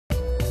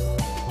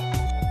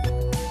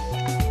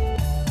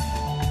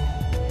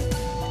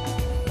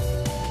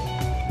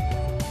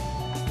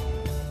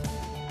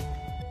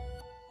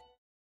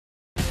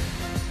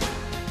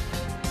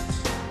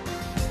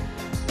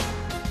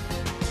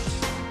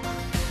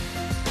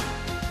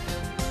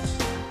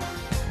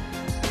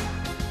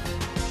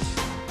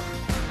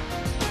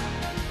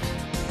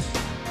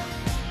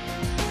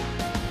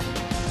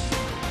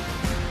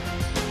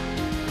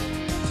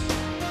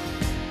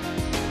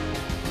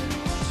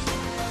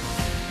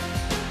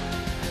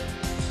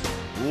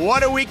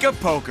What a week of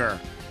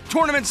poker.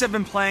 Tournaments have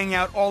been playing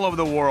out all over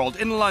the world,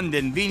 in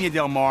London, Viña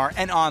del Mar,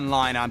 and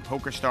online on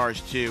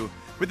PokerStars 2,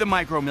 with the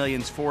Micro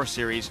Millions 4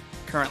 series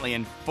currently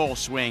in full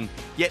swing.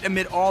 Yet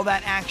amid all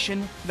that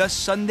action, the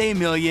Sunday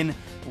Million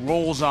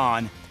rolls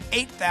on.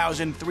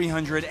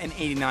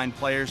 8,389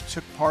 players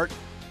took part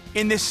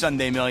in this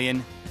Sunday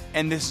Million,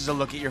 and this is a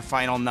look at your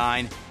final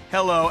 9.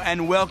 Hello,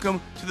 and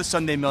welcome to the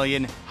Sunday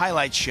Million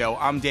Highlights Show.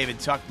 I'm David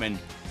Tuckman.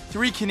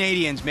 3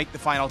 Canadians make the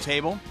final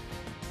table.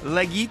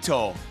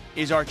 Leguito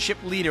is our chip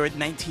leader at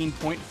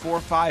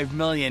 19.45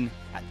 million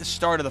at the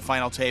start of the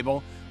final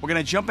table. We're going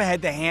to jump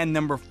ahead to hand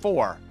number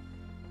 4,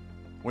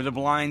 where the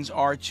blinds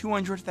are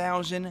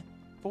 200,000,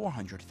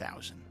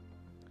 400,000.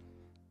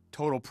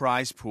 Total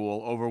prize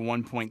pool over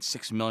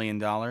 $1.6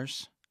 million.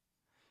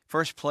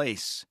 First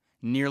place,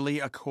 nearly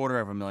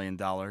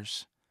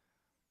 $250,000.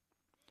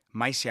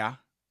 Maisya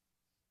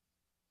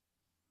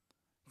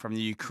from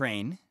the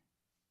Ukraine.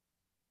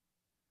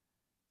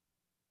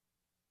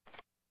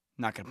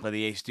 Not going to play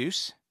the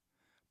ace-deuce.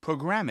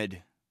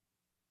 Programmed.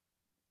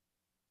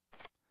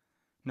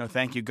 No,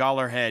 thank you.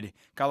 Gollerhead.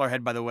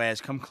 Gollerhead, by the way,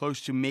 has come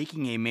close to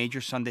making a major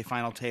Sunday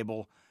final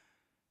table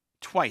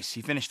twice.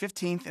 He finished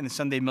 15th in the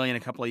Sunday Million a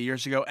couple of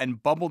years ago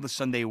and bubbled the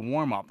Sunday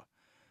warm-up.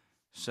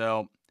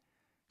 So,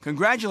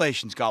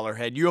 congratulations,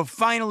 Gollerhead. You have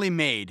finally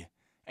made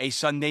a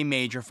Sunday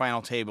major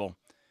final table.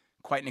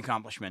 Quite an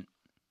accomplishment.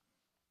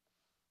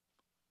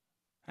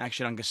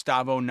 Action on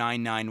Gustavo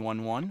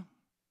 9911.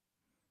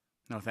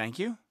 No, thank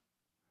you.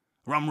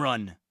 Rum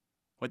Run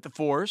with the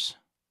 4s.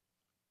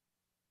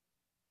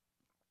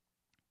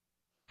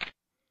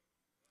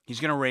 He's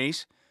going to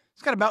raise.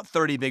 He's got about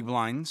 30 big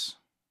blinds.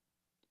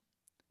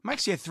 Might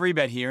see a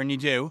 3-bet here, and you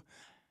do.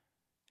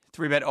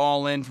 3-bet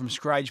all in from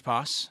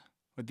Skryjpas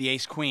with the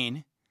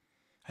ace-queen.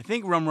 I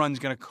think Rum Run's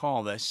going to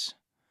call this.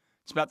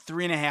 It's about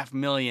 3.5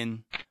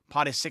 million.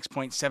 Pot is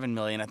 6.7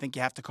 million. I think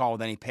you have to call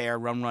with any pair.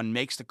 Rum Run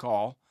makes the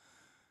call.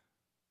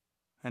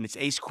 And it's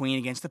ace-queen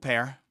against the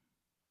pair.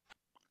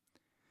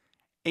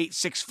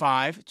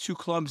 8-6-5, 2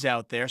 clubs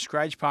out there.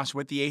 Skryjpas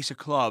with the ace of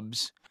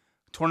clubs.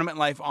 Tournament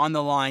life on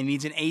the line.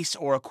 Needs an ace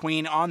or a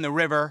queen on the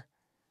river.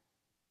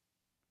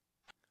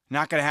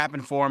 Not going to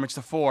happen for him. It's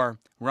the 4.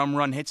 Rum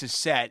Run hits his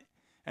set.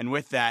 And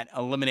with that,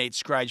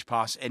 eliminates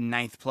Skryjpas in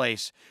 9th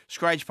place.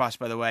 Skryjpas,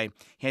 by the way,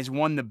 he has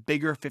won the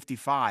bigger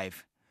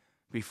 55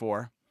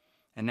 before.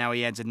 And now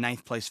he adds a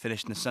 9th place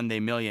finish in the Sunday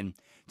Million.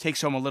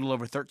 Takes home a little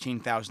over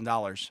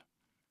 $13,000.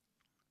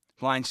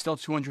 Blind still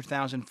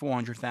 200,000,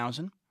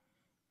 400,000.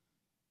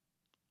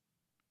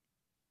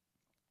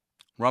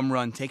 Rum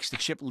Run takes the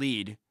chip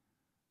lead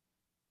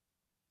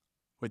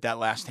with that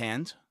last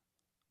hand.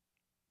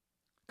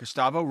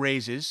 Gustavo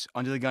raises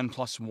under the gun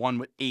 +1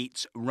 with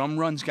 8s. Rum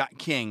Run's got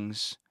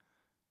kings.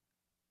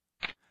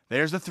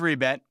 There's the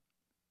 3-bet.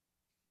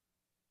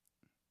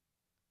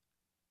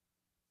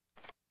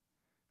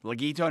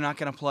 Leguito not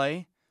going to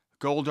play.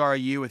 Gold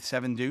RU with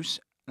 7-deuce.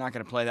 Not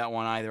going to play that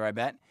one either, I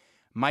bet.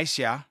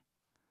 Maisya.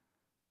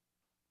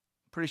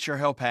 Pretty sure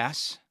he'll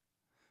pass.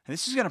 And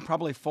this is going to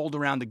probably fold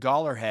around the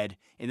Gollerhead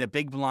in the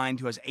big blind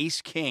who has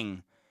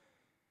ace-king.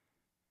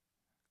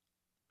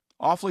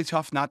 Awfully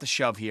tough not to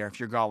shove here if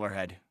you're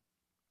Gollerhead.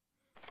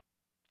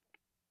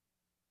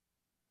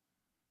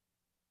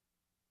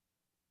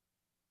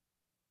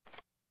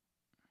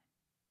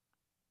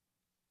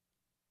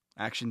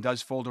 Action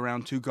does fold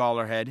around to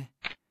Gollerhead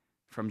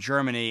from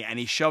Germany, and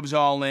he shoves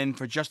all in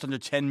for just under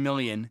 10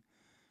 million.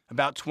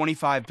 About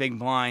 25 big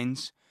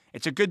blinds.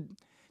 It's a good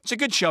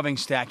shoving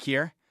stack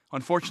here.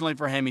 Unfortunately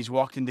for him, he's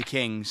walked into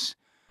kings.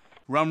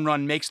 Rum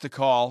Run makes the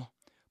call.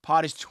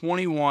 Pot is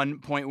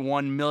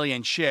 21.1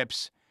 million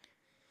chips.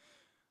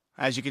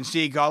 As you can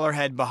see,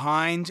 Gollerhead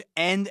behind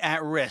and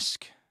at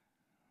risk.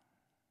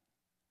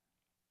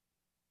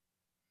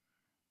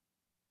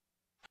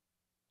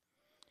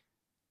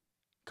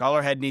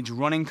 Gollerhead needs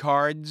running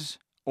cards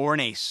or an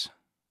ace.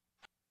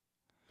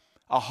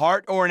 A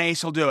heart or an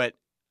ace will do it.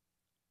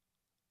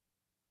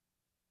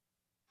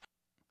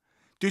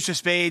 Deuce of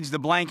spades, the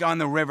blank on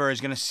the river is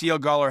going to seal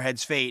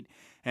Gollerhead's fate.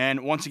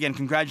 And once again,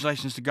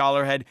 congratulations to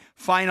Gollerhead,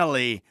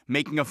 finally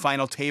making a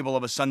final table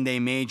of a Sunday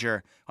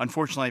major.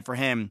 Unfortunately for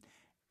him,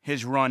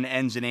 his run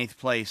ends in 8th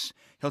place.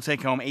 He'll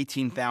take home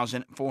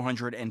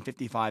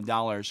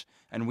 $18,455,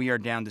 and we are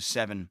down to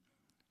 7.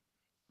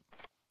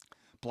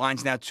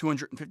 Blinds now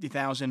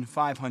 250,000,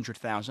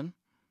 500,000.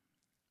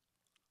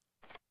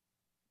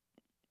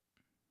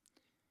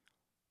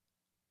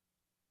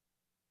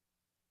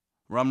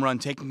 Rum Run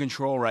taking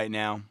control right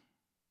now.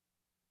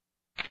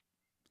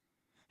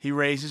 He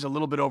raises a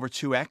little bit over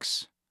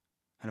 2x.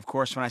 And of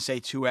course, when I say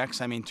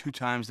 2x, I mean 2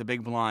 times the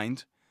big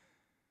blind.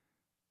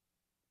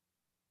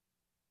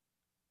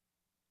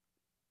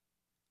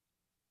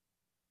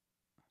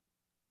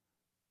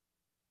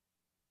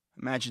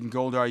 Imagine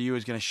Gold RU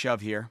is going to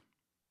shove here.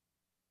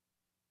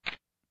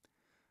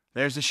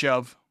 There's the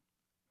shove.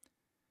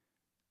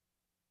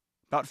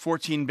 About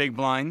 14 big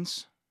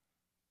blinds.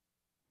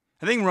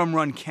 I think Rum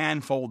Run can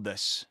fold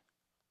this.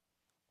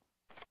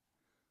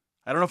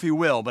 I don't know if he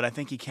will, but I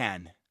think he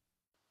can.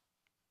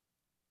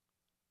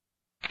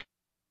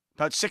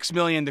 About $6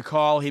 million to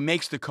call. He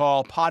makes the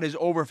call. Pot is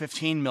over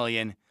 $15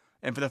 million.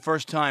 And for the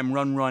first time,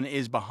 Run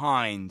is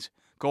behind.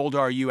 Gold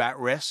Are You at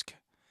risk.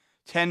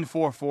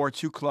 10-4-4,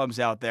 2 clubs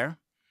out there.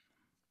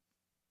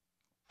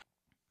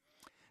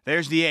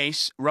 There's the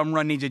ace.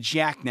 Run needs a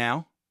jack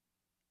now.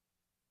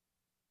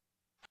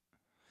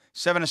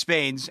 7 of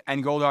spades,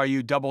 and Gold Are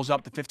You doubles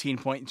up to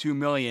 $15.2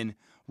 million.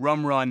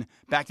 Run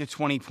back to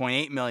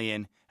 $20.8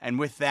 million. And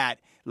with that,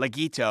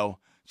 Laguito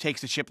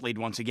takes the chip lead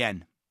once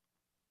again.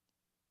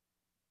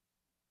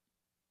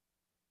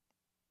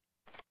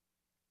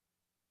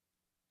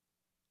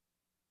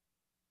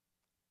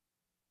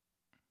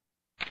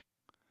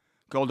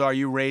 Gold Are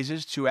You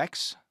raises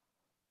 2x.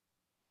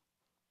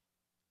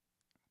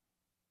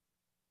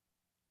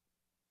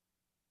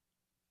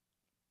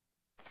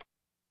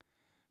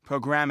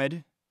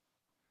 Programmed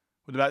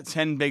with about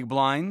 10 big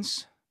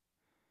blinds.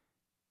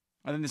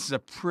 I think this is a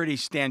pretty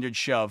standard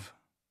shove.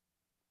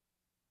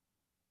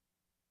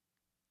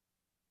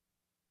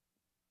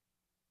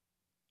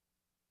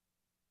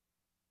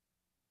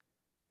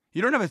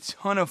 You don't have a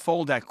ton of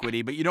fold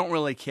equity, but you don't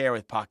really care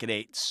with pocket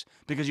eights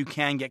because you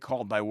can get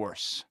called by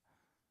worse.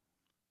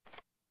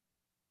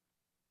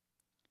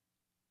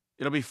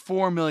 It'll be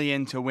 $4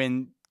 million to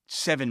win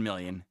 $7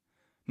 million.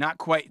 Not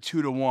quite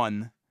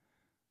 2-1.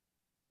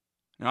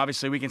 And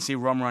obviously we can see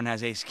Run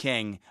has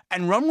ace-king.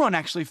 And Run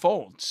actually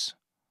folds.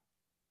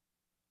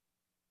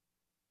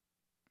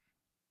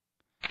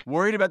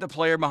 Worried about the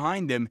player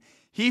behind him.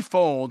 He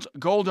folds.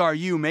 Gold Are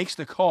You makes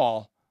the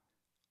call.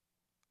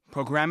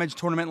 Programmed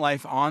tournament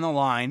life on the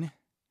line.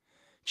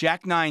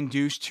 Jack-9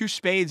 deuce. 2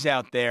 spades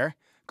out there.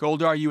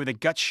 Gold Are You with a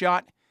gut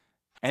shot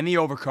and the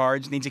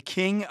overcards. Needs a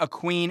king, a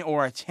queen,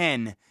 or a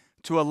 10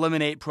 to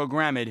eliminate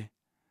Programmed.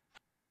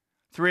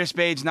 3 of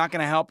spades not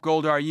going to help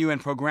Gold Are You, and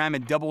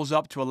Programmed doubles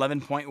up to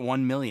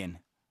 $11.1 million.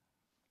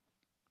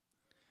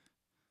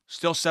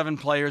 Still 7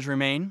 players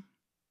remain.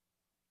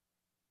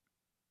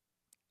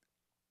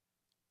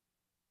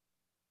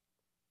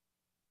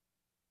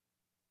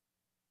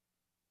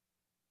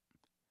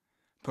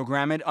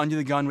 Programmed under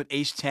the gun with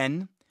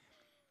ace-10.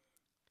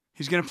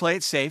 He's going to play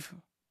it safe.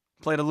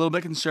 Played a little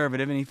bit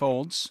conservative, and he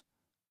folds.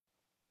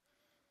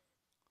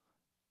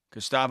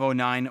 Gustavo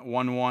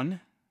 9-1-1.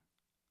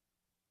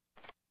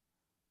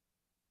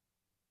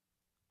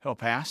 He'll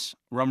pass.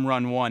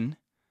 Run 1.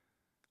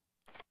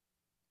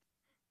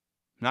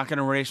 Not going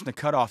to raise from the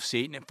cutoff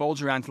seat, and it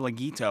folds around to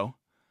Laguito,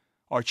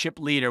 our chip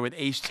leader with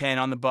ace-10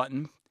 on the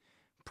button.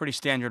 Pretty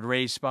standard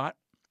raise spot.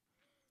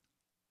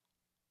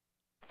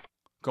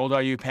 Gold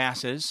Are You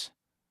passes.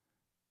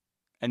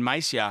 And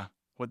Maisya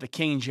with the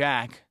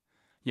king-jack.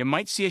 You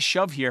might see a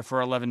shove here for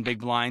 11 big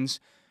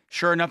blinds.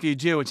 Sure enough, you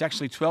do. It's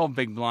actually 12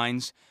 big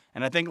blinds.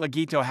 And I think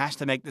Laguito has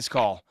to make this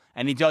call.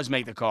 And he does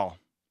make the call.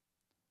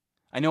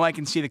 I know I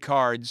can see the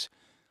cards,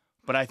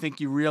 but I think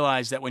you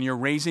realize that when you're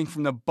raising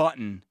from the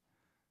button,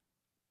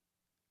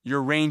 your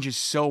range is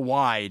so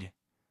wide.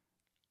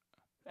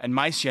 And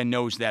Maisya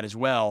knows that as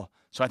well.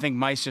 So I think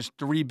Maisya's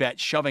 3-bet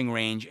shoving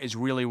range is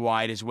really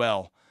wide as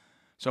well.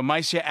 So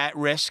Maisya at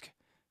risk,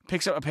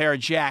 picks up a pair of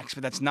jacks,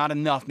 but that's not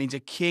enough. Needs a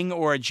king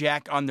or a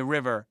jack on the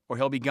river, or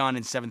he'll be gone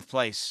in 7th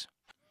place.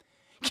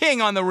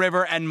 King on the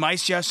river, and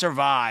Maisya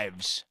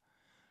survives.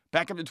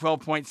 Back up to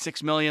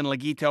 $12.6 million.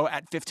 Laguito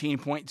at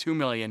 $15.2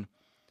 million.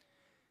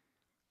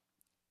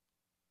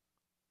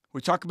 We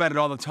talk about it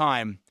all the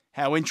time,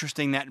 how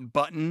interesting that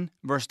button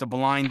versus the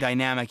blind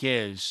dynamic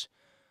is.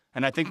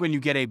 And I think when you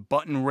get a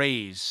button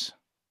raise,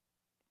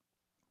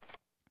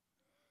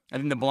 I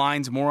think the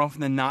blinds more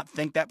often than not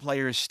think that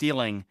player is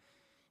stealing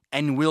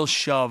and will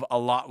shove a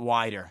lot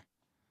wider.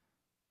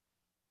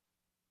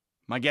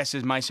 My guess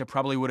is Maisya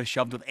probably would have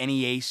shoved with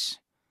any ace,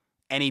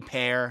 any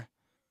pair,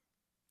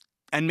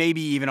 and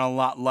maybe even a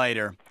lot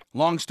lighter.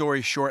 Long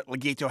story short,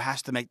 Laguito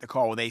has to make the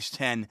call with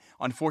ace-10.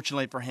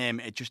 Unfortunately for him,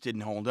 it just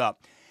didn't hold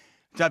up.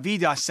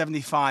 Davidas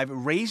 75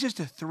 raises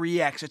to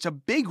 3x. It's a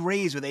big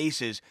raise with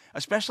aces,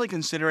 especially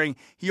considering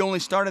he only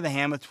started the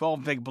hand with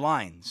 12 big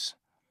blinds.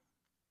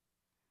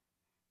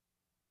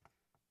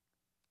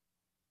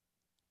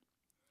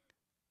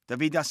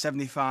 Davidas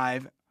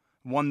 75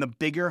 won the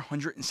bigger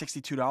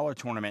 $162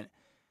 tournament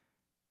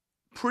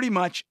pretty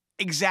much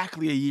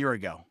exactly a year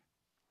ago.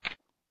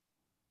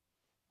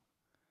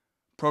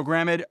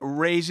 Programmed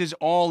raises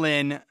all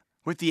in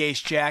with the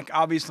ace-jack.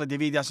 Obviously,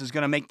 Davidas is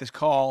going to make this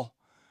call.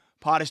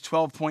 Pot is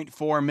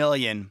 $12.4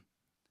 million.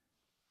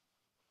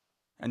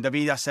 And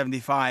Davidas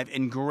 75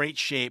 in great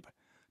shape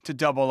to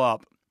double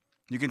up.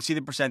 You can see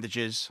the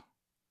percentages.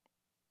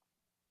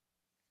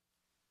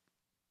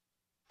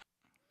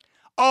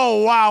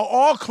 Oh, wow.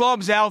 All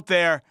clubs out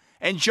there.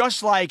 And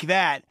just like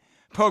that,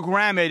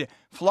 Programmed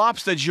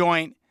flops the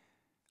joint.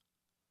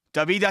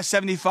 Davidas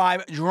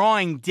 75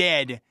 drawing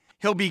dead.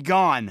 He'll be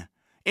gone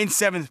in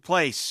 7th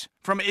place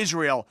from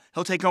Israel.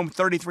 He'll take home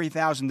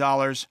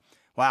 $33,000.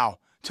 Wow.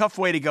 Tough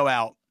way to go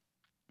out.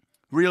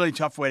 Really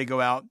tough way to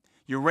go out.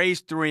 You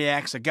raise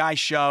 3x, a guy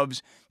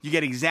shoves, you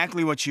get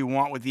exactly what you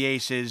want with the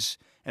aces,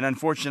 and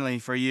unfortunately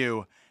for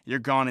you, you're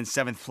gone in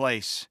 7th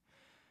place.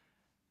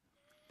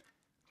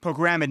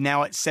 Programmed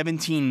now at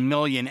 17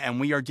 million, and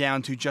we are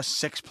down to just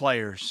 6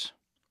 players.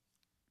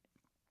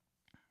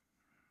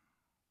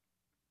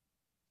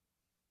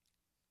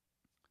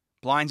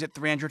 Blinds at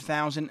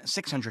 300,000,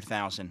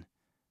 600,000.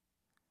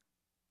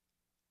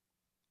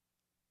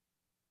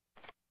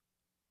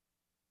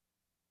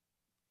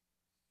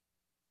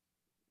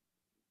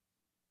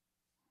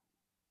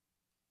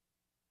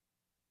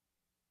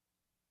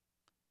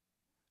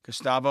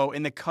 Gustavo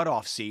in the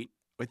cutoff seat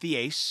with the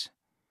ace.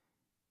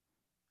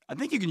 I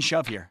think you can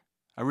shove here.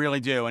 I really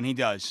do, and he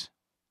does.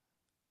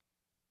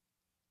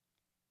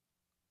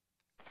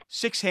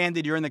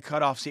 Six-handed, you're in the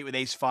cutoff seat with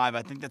ace-5.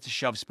 I think that's a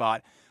shove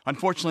spot.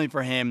 Unfortunately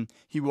for him,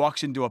 he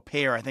walks into a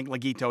pair. I think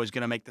Laguito is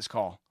going to make this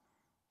call.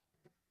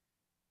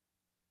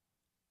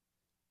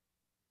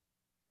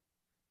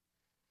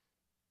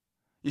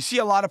 You see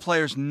a lot of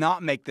players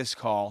not make this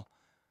call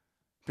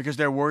because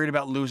they're worried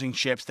about losing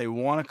chips. They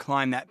want to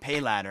climb that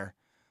pay ladder,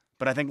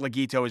 but I think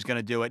Laguito is going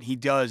to do it. He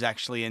does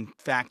actually, in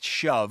fact,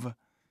 shove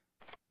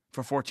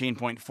for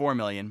 14.4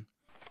 million.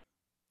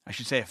 I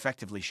should say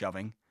effectively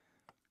shoving.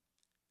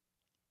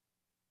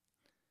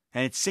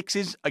 And it's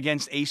sixes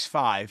against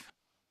ace-5.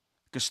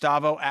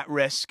 Gustavo at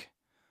risk.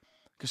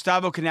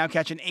 Gustavo can now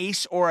catch an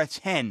ace or a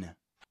 10.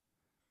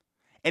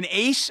 An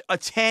ace, a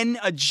 10,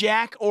 a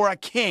jack, or a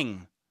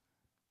king.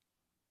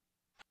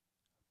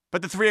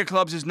 But the 3 of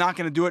clubs is not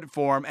going to do it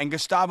for him, and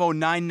Gustavo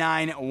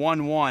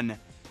 9911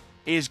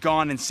 is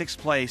gone in 6th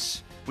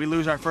place. We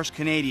lose our first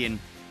Canadian.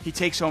 He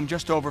takes home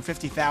just over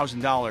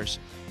 $50,000.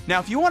 Now,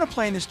 if you want to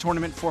play in this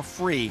tournament for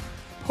free,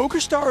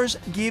 PokerStars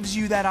gives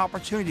you that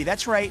opportunity.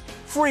 That's right,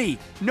 free,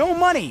 no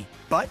money,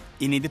 but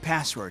you need the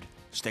password.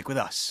 Stick with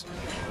us.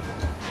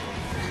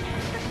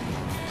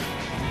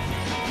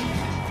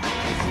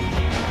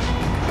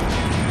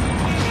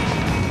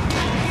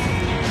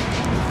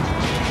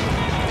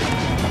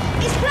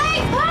 He's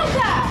playing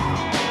poker!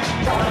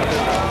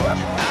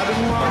 I've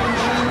been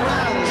wandering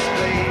around this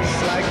place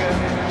like a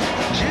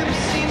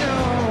gypsy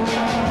gnome.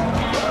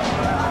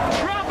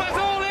 Drop us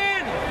all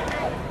in!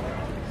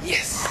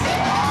 Yes!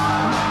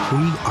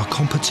 We are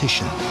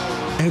competition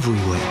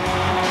everywhere.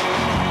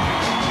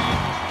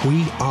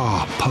 We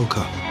are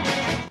poker.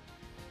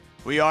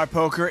 We are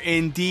poker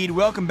indeed.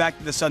 Welcome back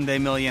to the Sunday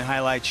Million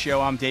Highlights Show.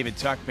 I'm David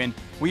Tuckman.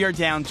 We are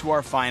down to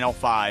our final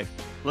 5.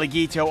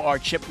 Laguito, our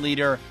chip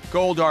leader.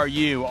 Gold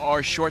RU,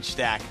 our short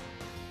stack.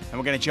 And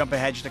we're going to jump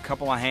ahead just a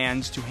couple of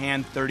hands to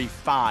hand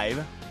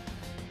 35.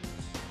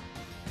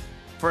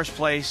 First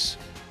place,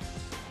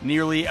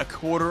 nearly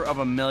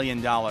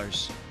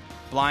 $250,000.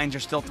 Blinds are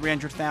still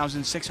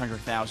 300,000,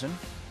 600,000.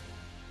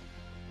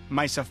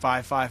 Misa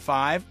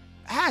 555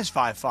 has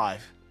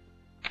 55.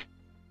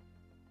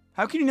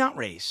 How can you not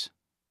raise?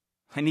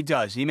 And he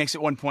does. He makes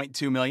it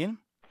 1.2 million.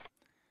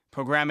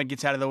 Programma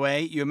gets out of the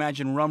way. You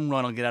imagine Rum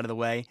Run will get out of the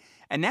way.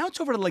 And now it's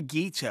over to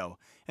Laguito.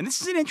 And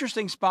this is an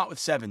interesting spot with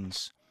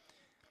sevens.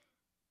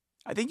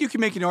 I think you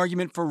can make an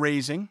argument for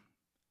raising,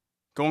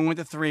 going with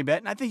the 3-bet,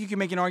 and I think you can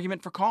make an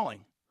argument for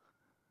calling.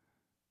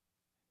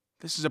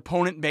 This is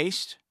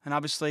opponent-based, and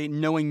obviously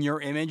knowing your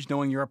image,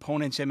 knowing your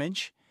opponent's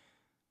image,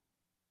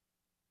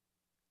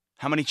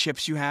 how many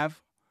chips you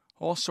have,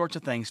 all sorts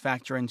of things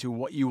factor into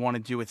what you want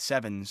to do with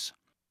sevens.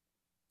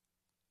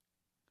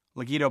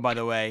 Laguito, by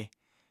the way,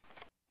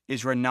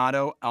 is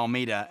Renato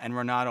Almeida, and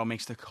Renato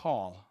makes the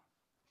call.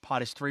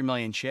 Pot is 3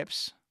 million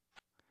chips.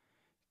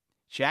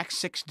 Jack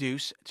 6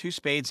 deuce, 2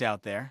 spades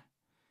out there.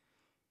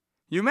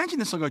 You imagine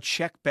this will go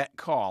check, bet,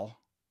 call.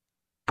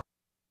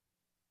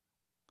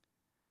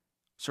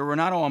 So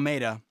Renato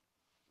Almeida,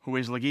 who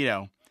is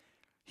Laguito,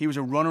 he was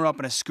a runner-up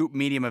in a Scoop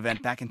Medium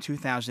event back in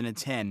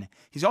 2010.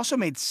 He's also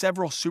made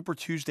several Super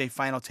Tuesday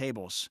final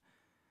tables.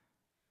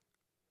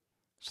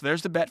 So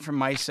there's the bet from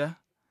Misa.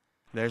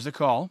 There's the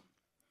call.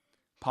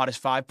 Pot is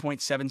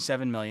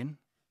 5.77 million.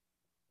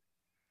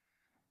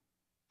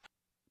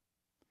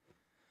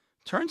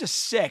 Turn to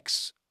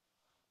 6.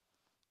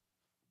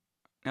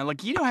 Now,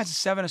 Laguito has a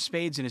 7 of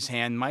spades in his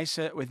hand.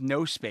 Misa with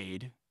no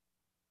spade.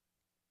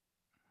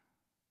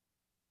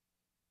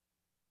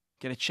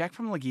 Get a check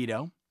from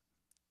Laguito.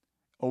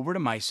 Over to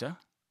Misa.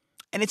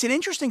 And it's an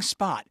interesting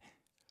spot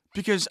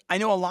because I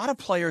know a lot of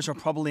players are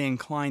probably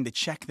inclined to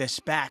check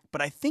this back,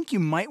 but I think you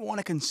might want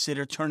to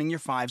consider turning your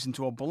 5s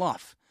into a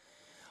bluff.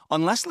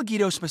 Unless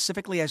Laguito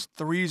specifically has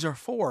 3s or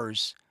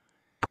 4s,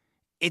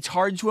 it's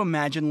hard to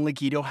imagine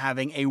Laguito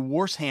having a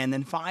worse hand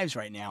than 5s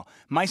right now.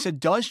 Misa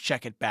does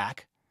check it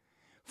back.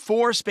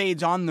 4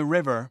 spades on the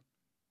river.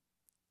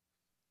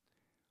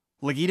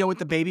 Laguito with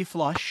the baby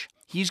flush.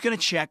 He's going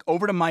to check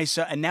over to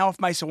Misa, and now if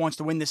Misa wants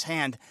to win this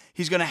hand,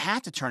 he's going to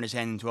have to turn his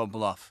hand into a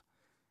bluff.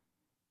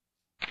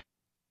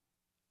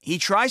 He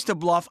tries to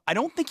bluff. I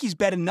don't think he's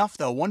bet enough,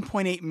 though.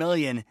 1.8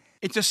 million.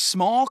 It's a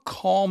small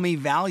call me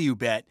value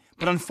bet,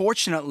 but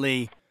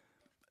unfortunately,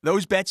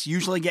 those bets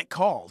usually get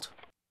called.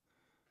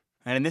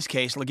 And in this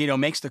case, Laguito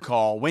makes the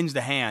call, wins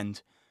the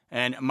hand,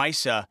 and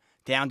Misa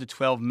down to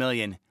 12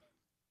 million.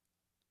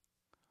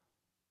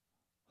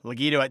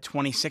 Laguito at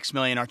 26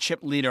 million. Our chip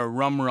leader,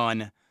 Rum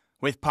Run,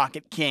 with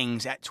pocket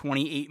kings at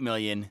 28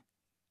 million.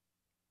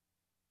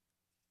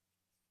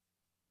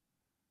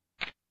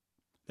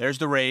 There's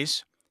the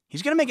raise.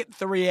 He's going to make it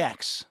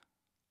 3x.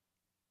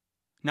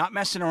 Not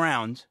messing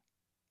around.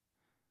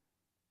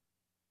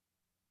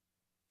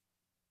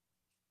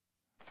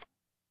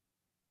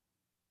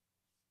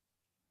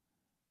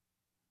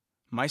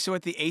 Meiser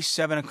with the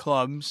ace-7 of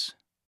clubs.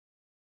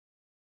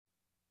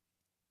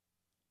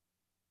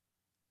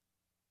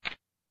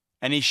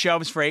 And he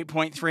shoves for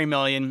 $8.3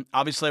 million.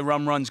 Obviously,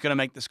 Rum Run's going to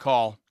make this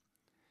call.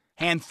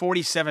 Hand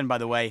 47, by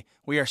the way.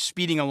 We are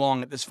speeding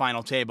along at this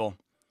final table.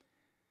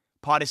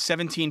 Pot is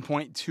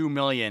 $17.2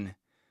 million.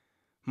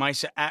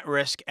 Meiser at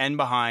risk and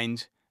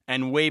behind,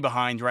 and way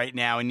behind right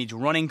now. He needs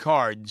running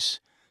cards.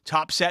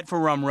 Top set for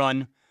Rum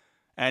Run.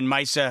 And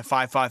Meiser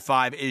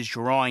 555 is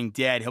drawing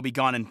dead. He'll be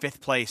gone in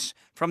 5th place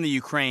from the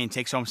Ukraine.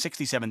 Takes home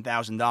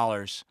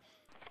 $67,000.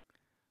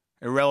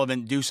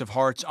 Irrelevant deuce of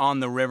hearts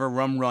on the river.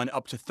 Rum Run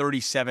up to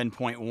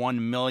 $37.1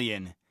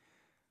 million.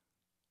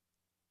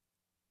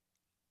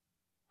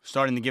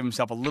 Starting to give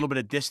himself a little bit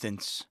of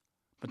distance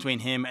between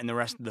him and the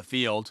rest of the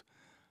field.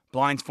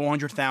 Blinds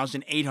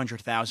 400,000,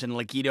 800,000.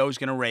 Legito's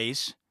going to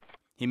raise.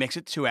 He makes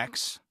it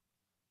 2x.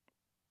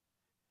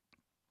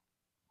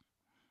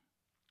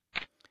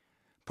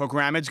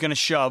 Programmed's going to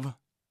shove.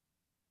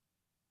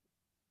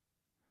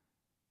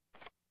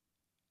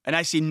 And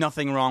I see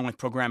nothing wrong with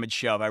Programmed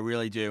shove. I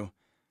really do.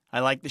 I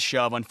like the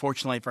shove.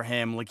 Unfortunately for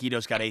him,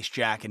 Legito's got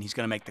ace-jack, and he's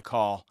going to make the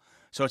call.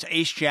 So it's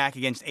ace-jack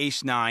against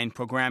ace-9.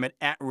 Programmed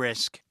at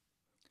risk.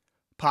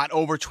 Pot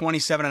over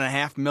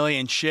 27.5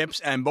 million chips,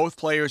 and both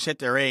players hit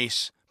their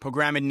ace.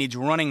 Programmed needs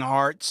running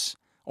hearts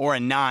or a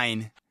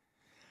 9.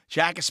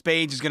 Jack of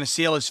spades is going to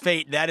seal his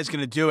fate. That is going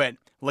to do it.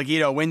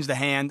 Legito wins the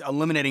hand,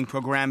 eliminating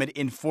Programmed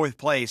in 4th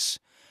place.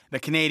 The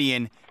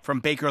Canadian from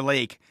Baker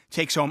Lake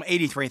takes home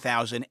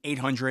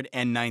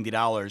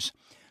 $83,890.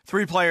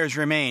 3 players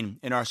remain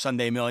in our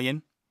Sunday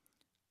Million.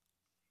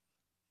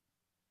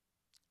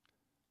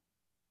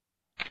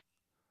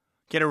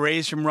 Get a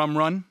raise from Rum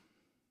Run.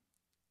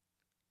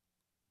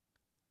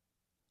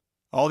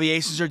 All the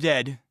aces are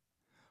dead.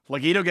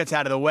 Legito gets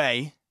out of the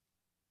way.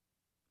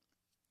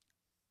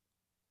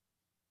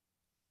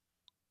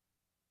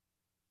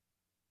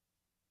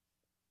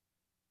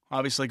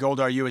 Obviously, Gold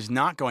RU is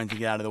not going to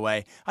get out of the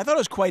way. I thought it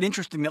was quite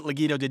interesting that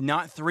Legito did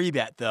not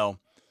 3-bet, though,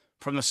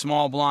 from the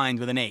small blind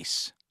with an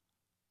ace.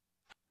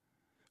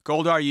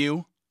 Gold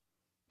RU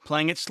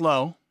playing it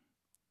slow.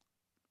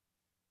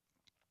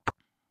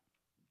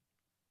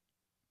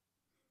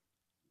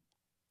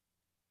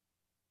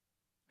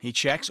 He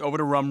checks over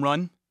to Rum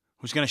Run,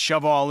 who's going to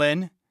shove all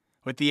in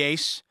with the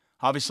ace.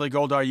 Obviously,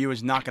 Gold RU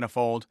is not going to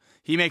fold.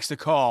 He makes the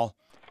call,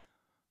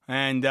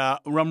 and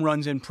Rum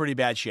Run's in pretty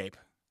bad shape.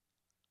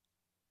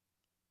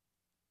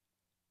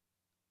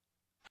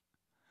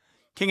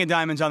 King of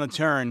Diamonds on the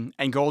turn,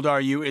 and Gold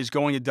RU is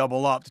going to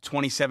double up to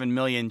 27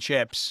 million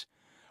chips.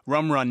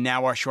 Rum Run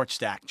now our short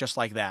stack, just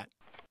like that.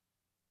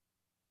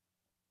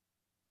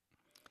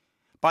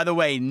 By the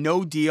way,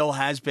 no deal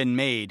has been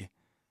made.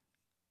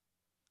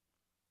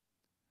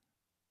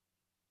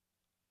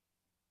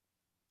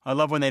 I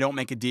love when they don't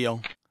make a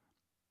deal.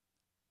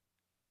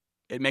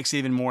 It makes it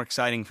even more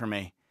exciting for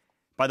me.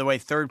 By the way,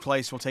 3rd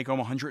place will take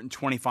home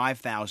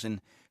 $125,000.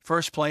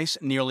 1st place,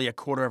 nearly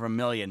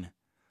 $250,000.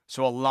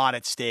 So a lot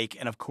at stake,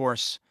 and of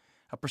course,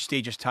 a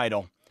prestigious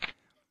title.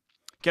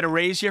 Get a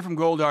raise here from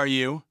Gold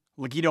RU.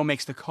 Legito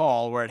makes the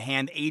call. We're at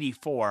hand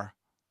 84.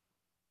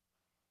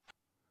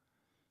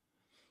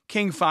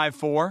 King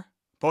 5-4.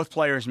 Both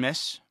players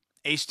miss.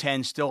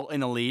 Ace-10 still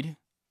in the lead.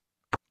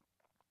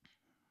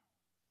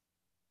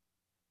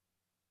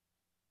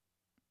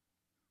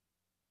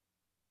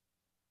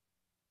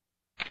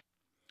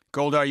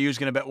 Gold RU is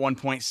going to bet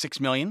 $1.6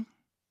 million.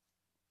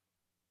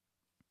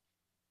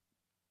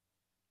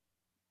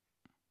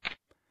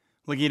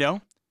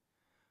 Legito,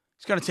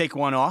 he's going to take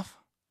one off.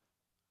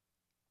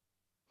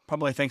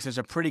 Probably thinks there's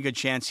a pretty good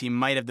chance he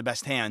might have the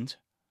best hand.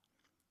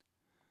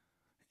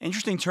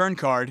 Interesting turn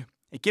card.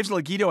 It gives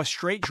Legito a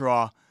straight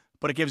draw,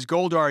 but it gives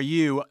Gold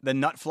RU the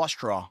nut flush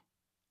draw.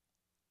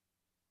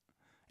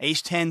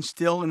 Ace-10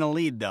 still in the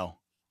lead, though.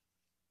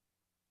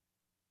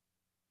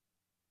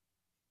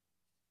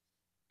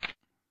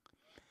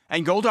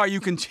 And Gold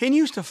RU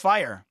continues to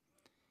fire.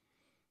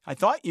 I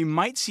thought you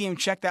might see him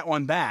check that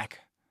one back.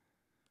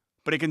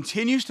 But it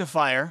continues to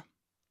fire.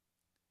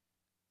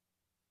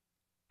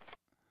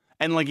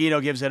 And Legito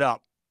gives it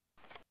up.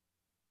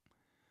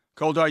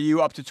 Gold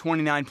RU up to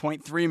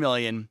 29.3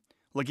 million.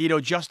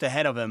 Legito just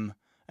ahead of him.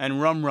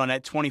 And Rum Run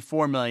at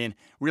 24 million.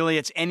 Really,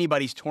 it's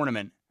anybody's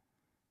tournament.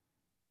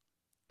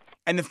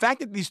 And the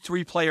fact that these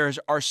 3 players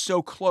are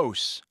so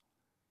close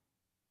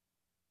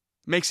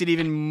makes it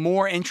even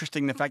more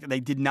interesting, the fact that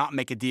they did not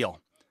make a deal.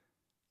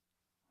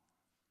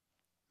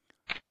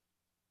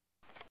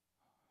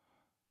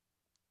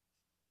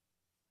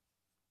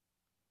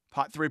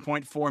 Pot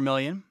 3.4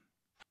 million.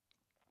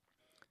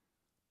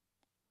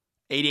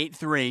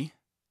 8-8-3.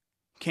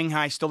 King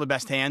High still the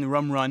best hand.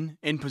 Rum Run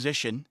in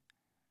position.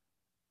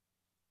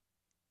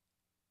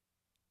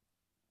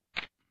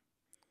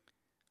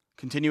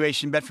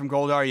 Continuation bet from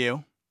Gold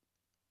RU.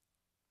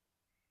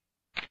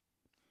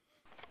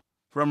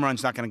 Rum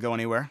Run's not going to go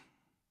anywhere.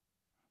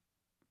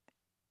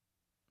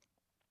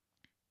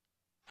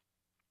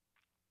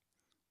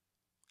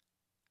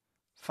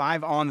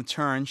 Five on the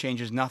turn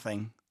changes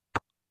nothing.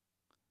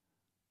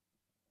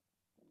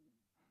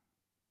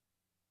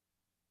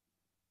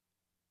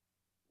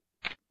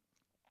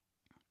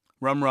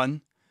 Rum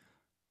Run.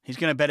 He's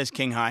going to bet his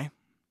king high.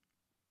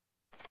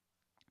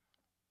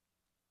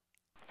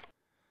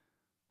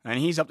 And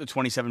he's up to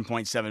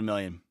 27.7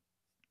 million.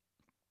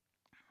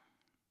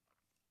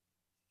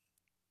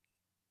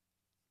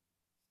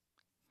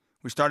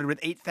 We started with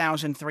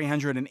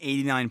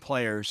 8,389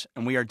 players,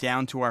 and we are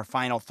down to our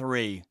final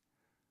three.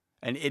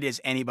 And it is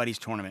anybody's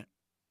tournament.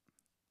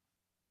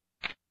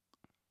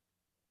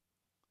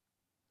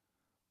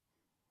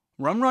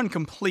 Rum Run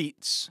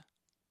completes.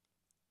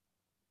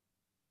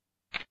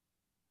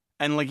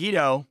 And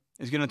Leguido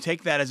is going to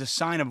take that as a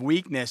sign of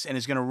weakness and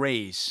is going to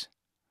raise.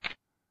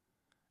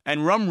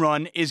 And Rum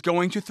Run is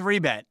going to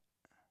 3-bet.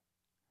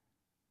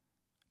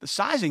 The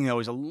sizing, though,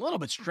 is a little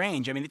bit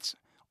strange. I mean, it's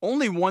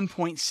only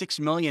 1.6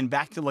 million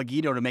back to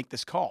Leguido to make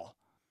this call.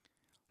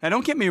 Now,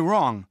 don't get me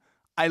wrong.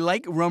 I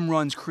like Rum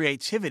Run's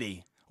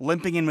creativity,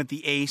 limping in with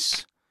the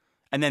ace,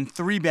 and then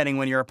 3-betting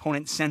when your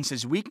opponent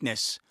senses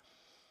weakness.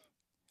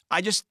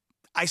 I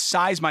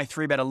size my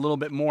 3-bet a little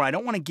bit more. I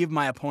don't want to give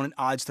my opponent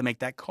odds to make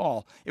that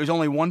call. It was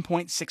only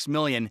 1.6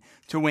 million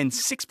to win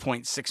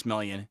 6.6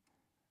 million.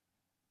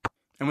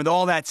 And with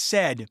all that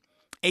said,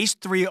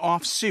 ace-3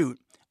 offsuit,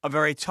 a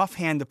very tough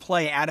hand to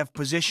play out of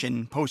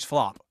position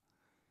post-flop.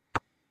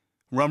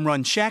 Rum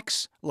Run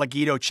checks,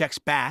 Leguido checks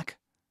back.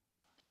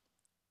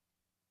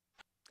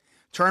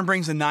 Turn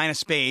brings the 9 of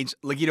spades.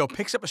 Leguido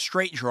picks up a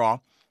straight draw.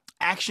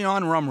 Action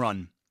on Rum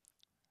Run.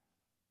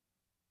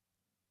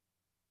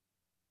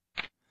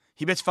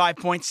 He bets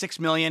 5.6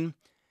 million.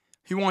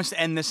 He wants to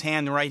end this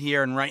hand right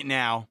here and right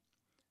now.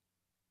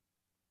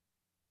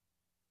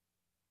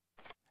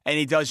 And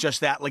he does just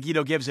that.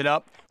 Leguido gives it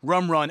up.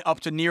 Rum Run up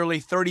to nearly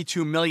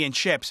 32 million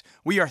chips.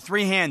 We are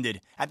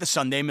three-handed at the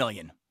Sunday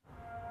Million.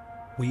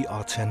 We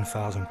are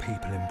 10,000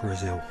 people in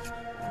Brazil,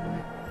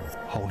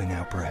 holding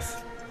our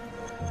breath.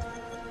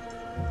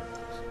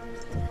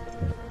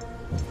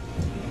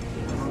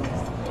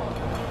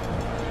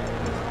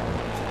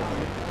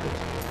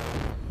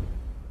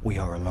 We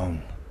are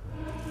alone.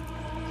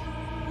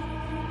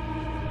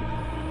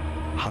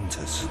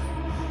 Hunters.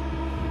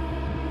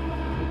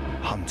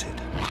 Hunted.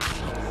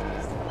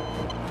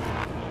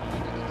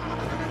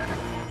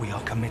 We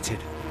are committed.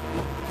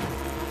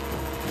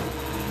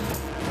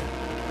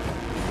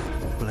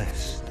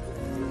 Blessed.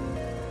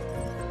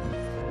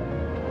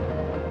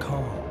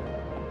 Calm.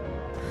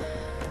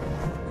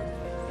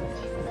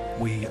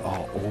 We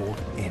are all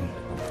in.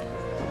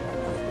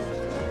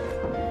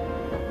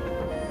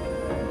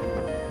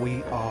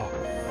 We are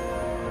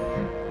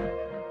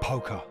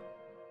poker.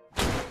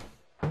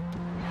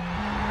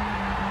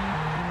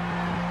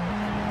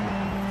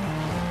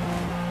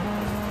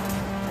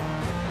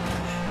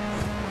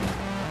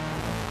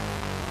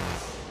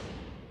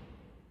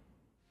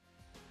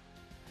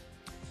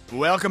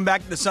 Welcome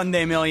back to the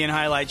Sunday Million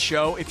Highlight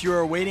Show. If you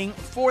are waiting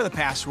for the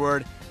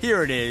password,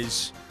 here it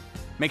is.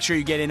 Make sure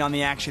you get in on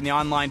the action, the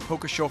online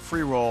poker show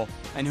free roll,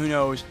 and who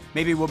knows,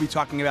 maybe we'll be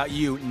talking about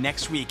you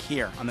next week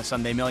here on the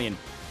Sunday Million.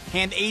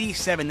 Hand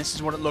 87, this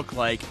is what it looked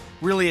like.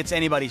 Really, it's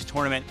anybody's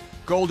tournament.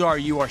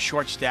 Goldar, you are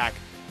short stack,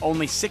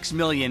 only 6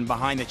 million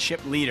behind the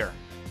chip leader.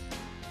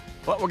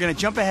 But we're going to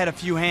jump ahead a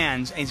few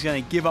hands, and he's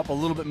going to give up a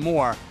little bit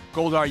more.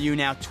 Goldar, you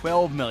now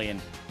 12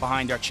 million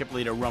behind our chip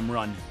leader, Rum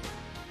Run.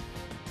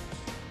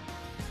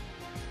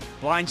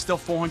 Blind still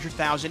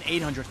 400,000,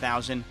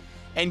 800,000.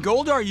 And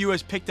Goldar U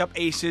has picked up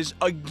aces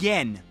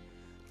again.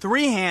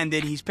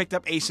 Three-handed, he's picked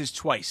up aces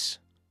twice.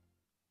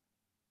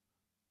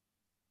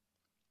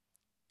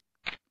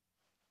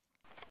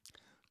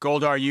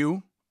 Goldar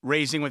U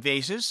raising with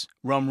aces.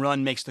 Rum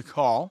Run makes the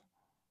call.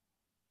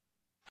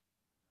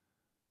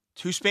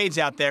 Two spades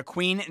out there.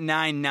 Queen,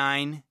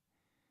 9-9.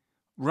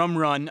 Rum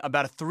Run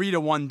about a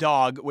 3-1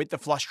 dog with the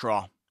flush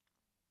draw.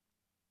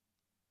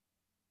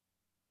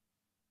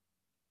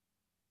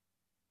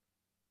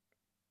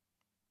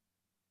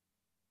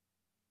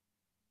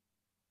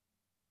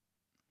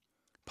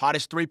 Pot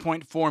is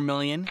 3.4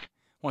 million.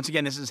 Once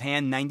again, this is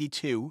hand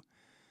 92.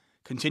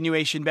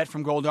 Continuation bet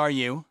from Goldar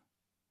U.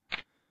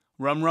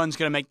 Rum Run's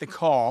going to make the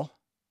call.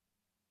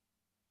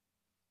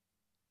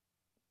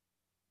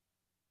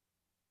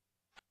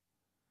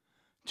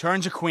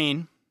 Turns a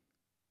queen.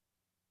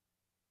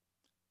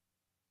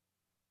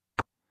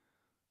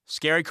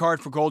 Scary card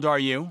for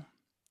Goldar U.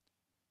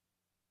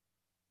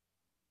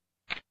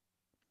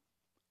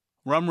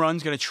 Rum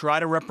Run's going to try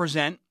to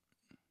represent.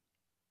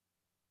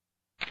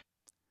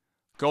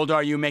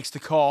 Goldar U makes the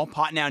call.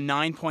 Pot now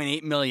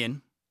 9.8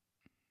 million.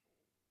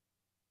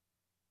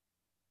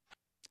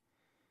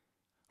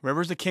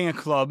 River's the king of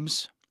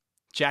clubs.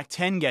 Jack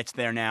 10 gets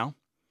there now.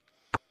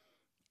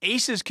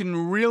 Aces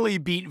can really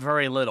beat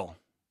very little.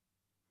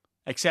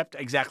 Except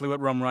exactly what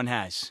Rum Run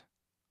has.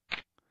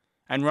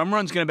 And Rum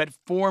Run's going to bet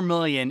 4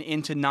 million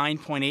into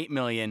 9.8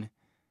 million.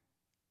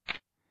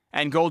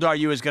 And Goldar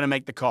U is going to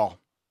make the call.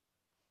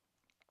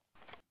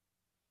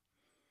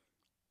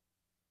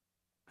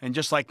 And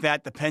just like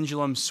that, the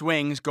pendulum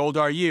swings.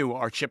 Goldar U,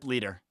 our chip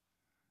leader.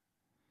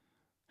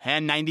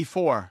 Hand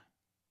 94.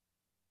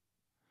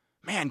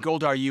 Man,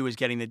 Goldar U is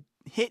getting the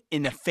hit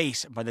in the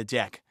face by the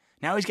deck.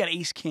 Now he's got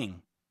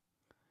ace-king.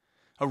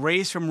 A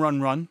raise from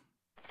Run.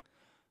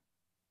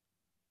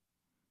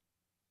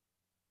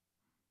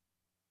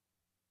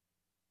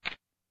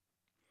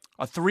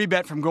 A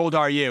 3-bet from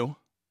Goldar U.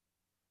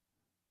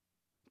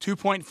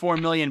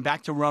 2.4 million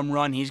back to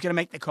Run. He's going to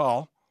make the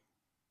call.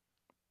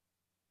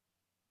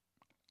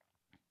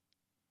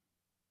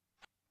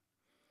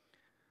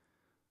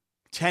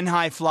 Ten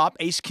high flop,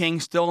 ace-king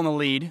still in the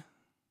lead.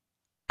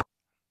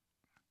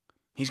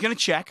 He's going to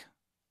check.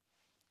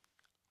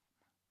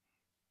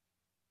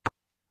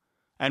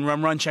 And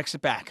Run checks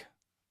it back.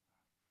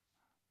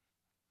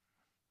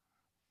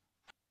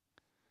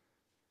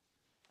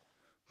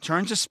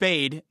 Turns a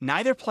spade.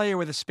 Neither player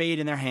with a spade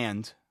in their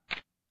hand.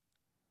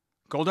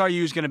 Goldar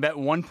U is going to bet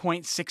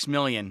 1.6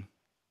 million.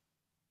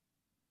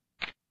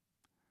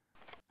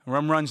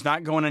 Run's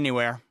not going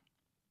anywhere.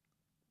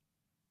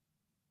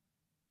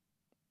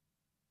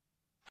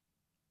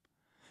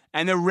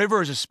 And the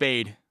river is a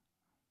spade.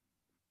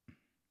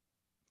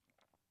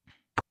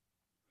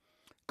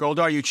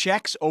 Goldar U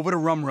checks over to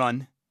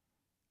Run.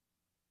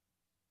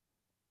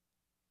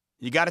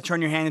 You got to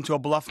turn your hand into a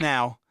bluff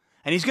now.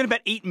 And he's going to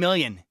bet 8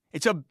 million.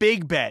 It's a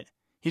big bet.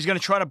 He's going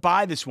to try to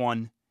buy this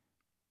one.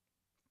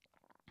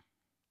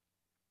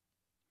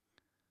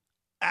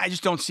 I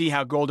just don't see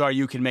how Goldar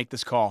U can make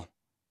this call.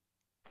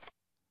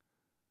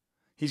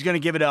 He's going to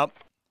give it up.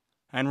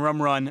 And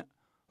Run,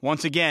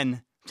 once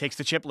again, takes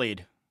the chip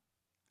lead.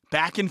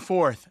 Back and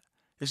forth.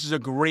 This is a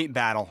great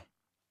battle.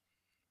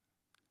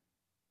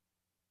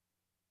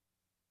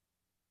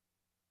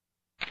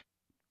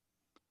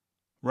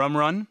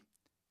 Run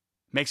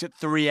makes it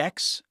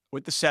 3x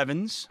with the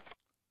 7s.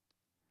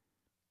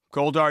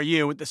 Goldar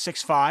U with the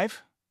 6-5.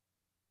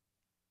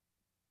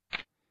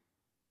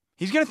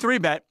 He's going to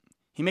 3-bet.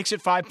 He makes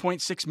it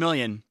 5.6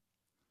 million.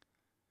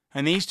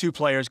 And these two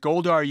players,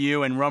 Goldar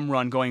U and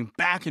Run, going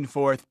back and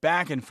forth,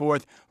 back and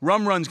forth.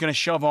 Run's going to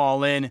shove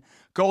all in.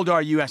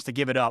 Goldar U has to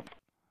give it up.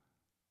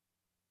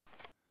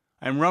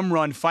 And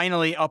Run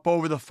finally up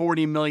over the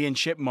 40 million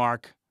chip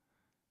mark.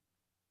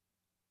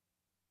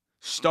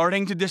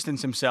 Starting to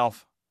distance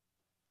himself.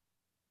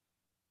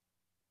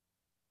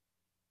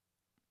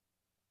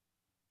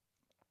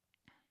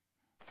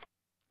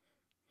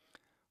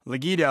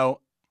 Legido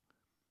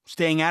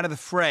staying out of the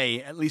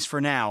fray, at least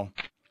for now.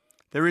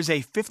 There is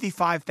a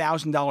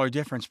 $55,000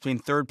 difference between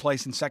third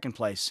place and second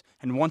place.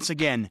 And once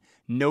again,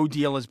 no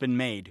deal has been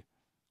made.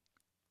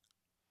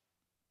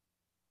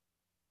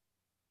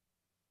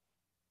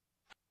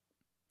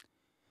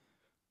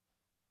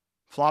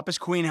 Flop is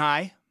queen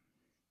high.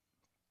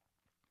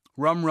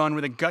 Run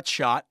with a gut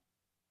shot.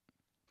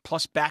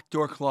 Plus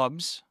backdoor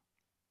clubs.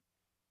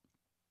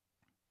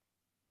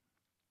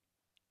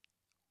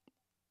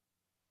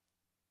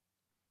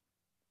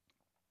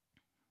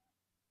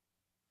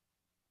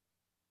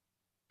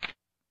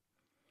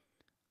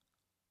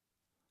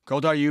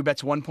 Goldar U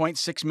bets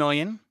 1.6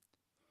 million.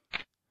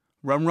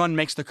 Run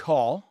makes the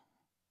call.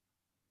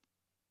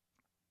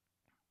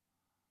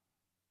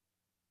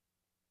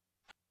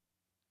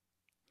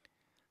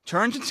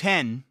 Turn to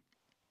 10.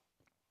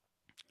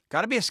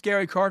 Got to be a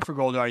scary card for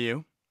Goldar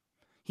U.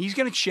 He's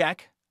going to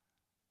check.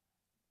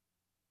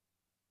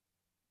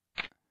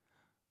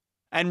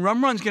 And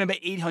Run's going to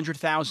bet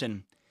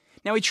 800,000.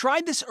 Now, he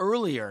tried this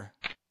earlier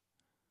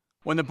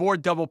when the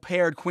board double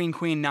paired queen,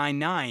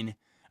 9-9.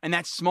 And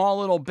that small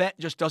little bet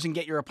just doesn't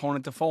get your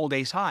opponent to fold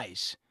ace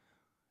highs.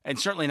 And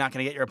certainly not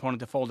going to get your opponent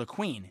to fold a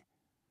queen.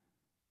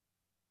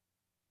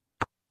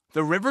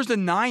 The river's the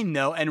 9,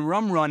 though, and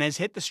Run has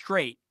hit the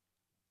straight.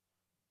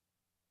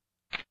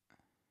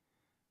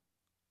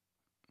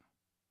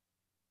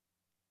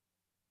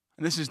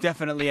 This is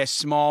definitely a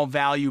small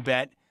value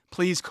bet.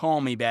 Please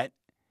call me bet.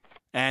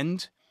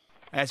 And,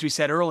 as we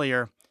said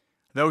earlier,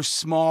 those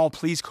small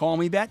please call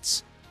me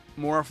bets,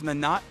 more often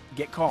than not,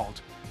 get called.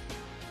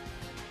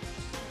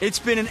 It's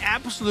been an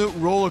absolute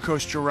roller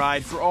coaster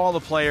ride for all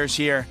the players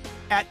here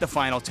at the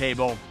final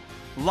table.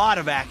 A lot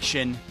of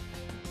action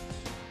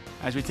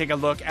as we take a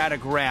look at a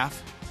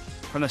graph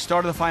from the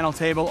start of the final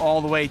table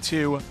all the way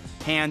to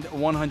hand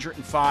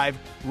 105,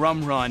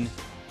 Run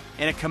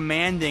in a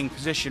commanding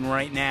position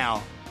right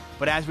now.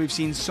 But as we've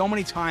seen so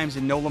many times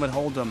in No Limit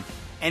Hold'em,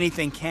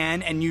 anything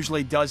can and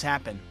usually does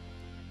happen.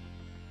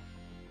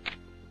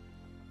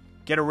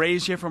 Get a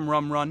raise here from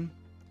Run.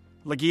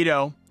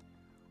 Legido,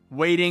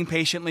 waiting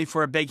patiently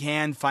for a big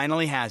hand,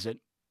 finally has it.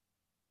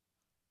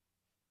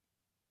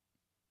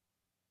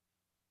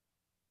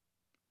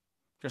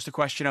 Just a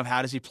question of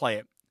how does he play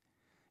it.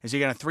 Is he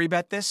going to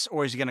 3-bet this,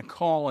 or is he going to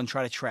call and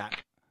try to trap?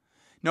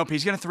 Nope,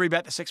 he's going to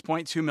 3-bet the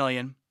 6.2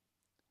 million.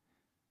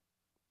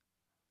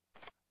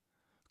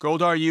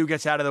 Goldar U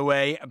gets out of the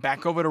way,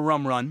 back over to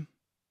Run.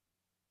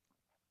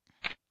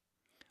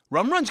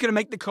 Run's going to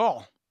make the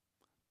call.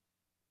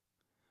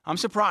 I'm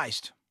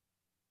surprised.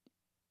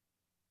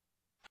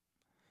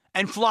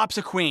 and flops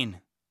a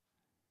queen.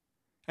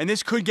 And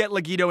this could get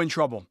Legito in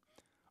trouble.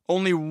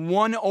 Only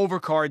one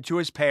overcard to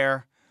his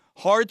pair.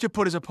 Hard to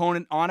put his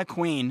opponent on a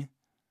queen.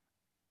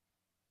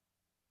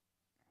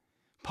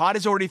 Pot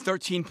is already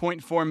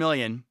 13.4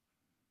 million.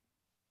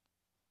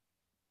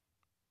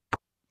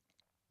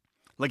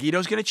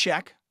 Legito's going to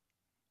check.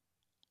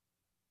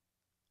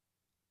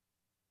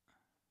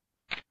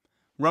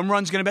 Rum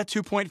Run's going to bet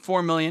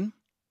 2.4 million.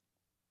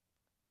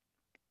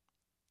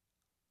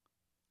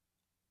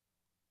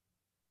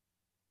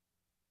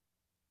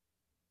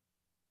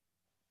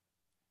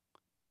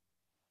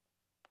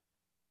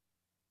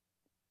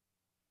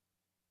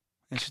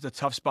 It's just a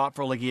tough spot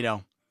for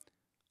Legito.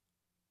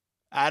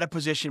 Out of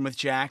position with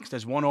jacks.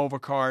 There's one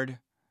overcard.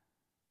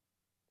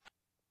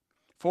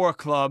 4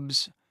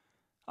 clubs.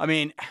 I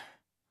mean,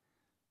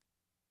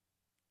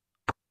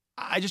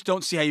 I just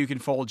don't see how you can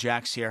fold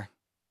jacks here.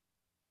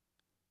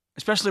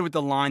 Especially with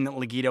the line that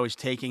Legito is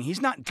taking.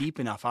 He's not deep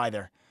enough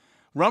either.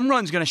 Rum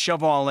Run's going to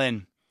shove all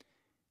in.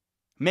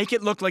 Make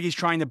it look like he's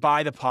trying to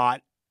buy the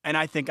pot. And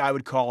I think I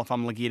would call if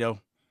I'm Legito.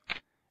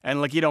 And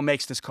Legito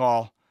makes this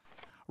call.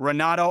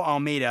 Renato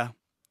Almeida,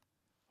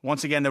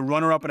 once again, the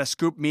runner-up in a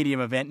scoop medium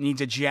event,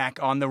 needs a jack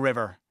on the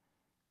river.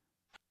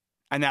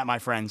 And that, my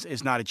friends,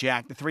 is not a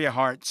jack. The 3 of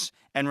hearts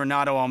and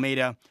Renato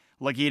Almeida,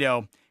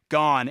 Legito,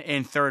 gone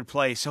in 3rd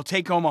place. He'll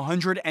take home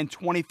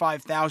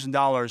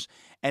 $125,000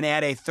 and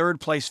add a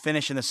 3rd-place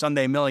finish in the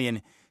Sunday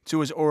Million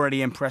to his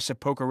already impressive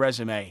poker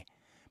resume.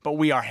 But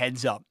we are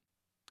heads up.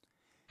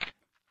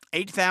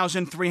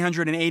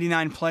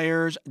 8,389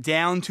 players,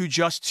 down to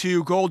just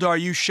 2. Goldar,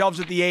 you shoves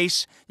at the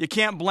ace. You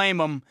can't blame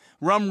him.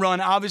 Rum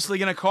Run obviously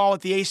going to call at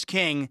the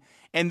ace-king,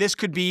 and this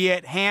could be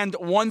it. Hand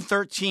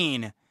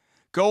 113.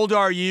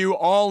 Goldar, you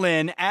all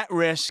in, at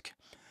risk.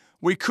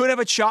 We could have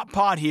a chop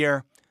pot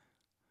here.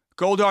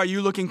 Goldar,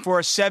 you looking for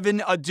a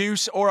 7, a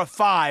deuce, or a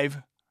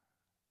 5.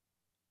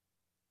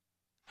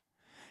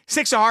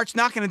 6 of hearts,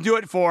 not going to do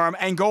it for him,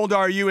 and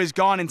Goldar, you is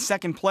gone in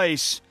 2nd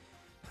place.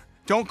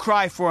 Don't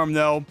cry for him,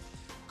 though.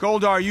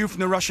 Goldar, you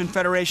from the Russian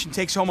Federation,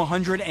 takes home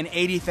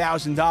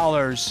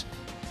 $180,000.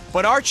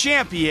 But our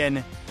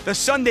champion, the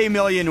Sunday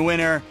Million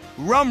winner,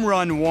 Rum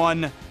Run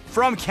 1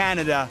 from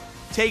Canada,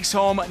 takes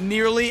home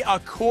nearly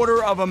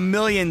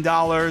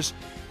 $250,000,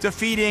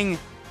 defeating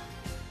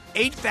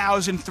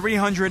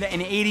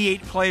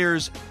 8,388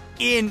 players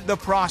in the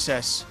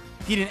process.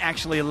 He didn't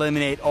actually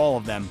eliminate all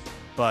of them,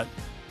 but,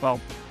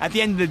 well, at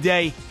the end of the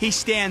day, he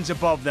stands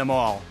above them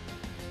all.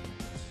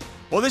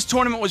 Well, this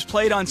tournament was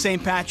played on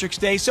St. Patrick's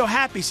Day, so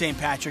happy St.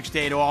 Patrick's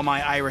Day to all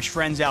my Irish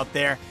friends out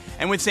there.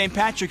 And with St.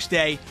 Patrick's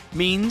Day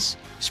means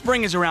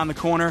spring is around the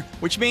corner,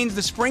 which means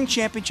the Spring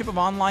Championship of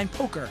Online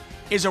Poker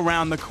is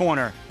around the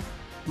corner.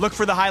 Look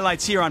for the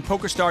highlights here on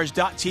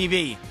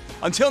PokerStars.tv.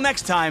 Until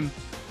next time,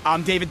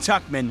 I'm David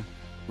Tuckman.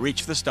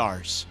 Reach for the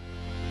stars.